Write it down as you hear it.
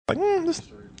like,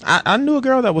 I knew a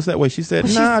girl that was that way. She said,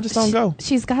 nah, I just don't go.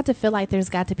 She's got to feel like there's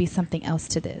got to be something else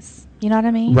to this. You know what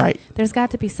I mean? Right. There's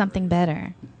got to be something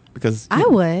better. Because I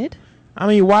would. I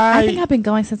mean, why? I think I've been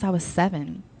going since I was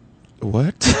 7.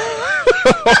 What?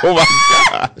 Oh my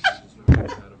gosh.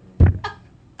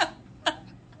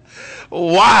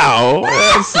 Wow.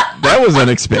 That was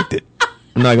unexpected.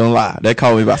 I'm not gonna lie. That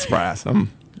caught me by surprise.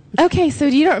 Okay, so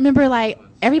you don't remember, like,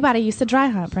 everybody used to dry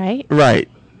hump, right? Right.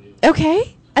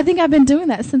 Okay. I think I've been doing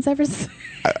that since ever since.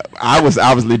 I was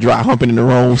obviously dry humping in the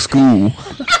wrong school.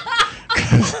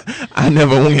 'Cause I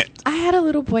never went. I had a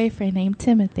little boyfriend named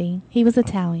Timothy. He was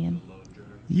Italian.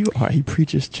 You are a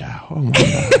preacher's child. Oh my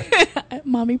God.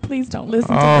 Mommy, please don't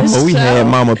listen to this we show. had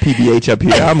Mama PBH up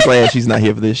here. I'm glad she's not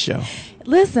here for this show.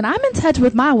 Listen, I'm in touch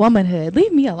with my womanhood.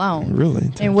 Leave me alone.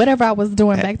 Really? And whatever I was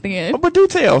doing back then. But do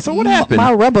tell. So what happened?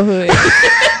 My rubberhood.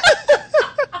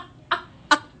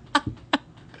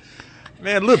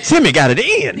 Man, little Timmy got it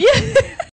in. Yeah.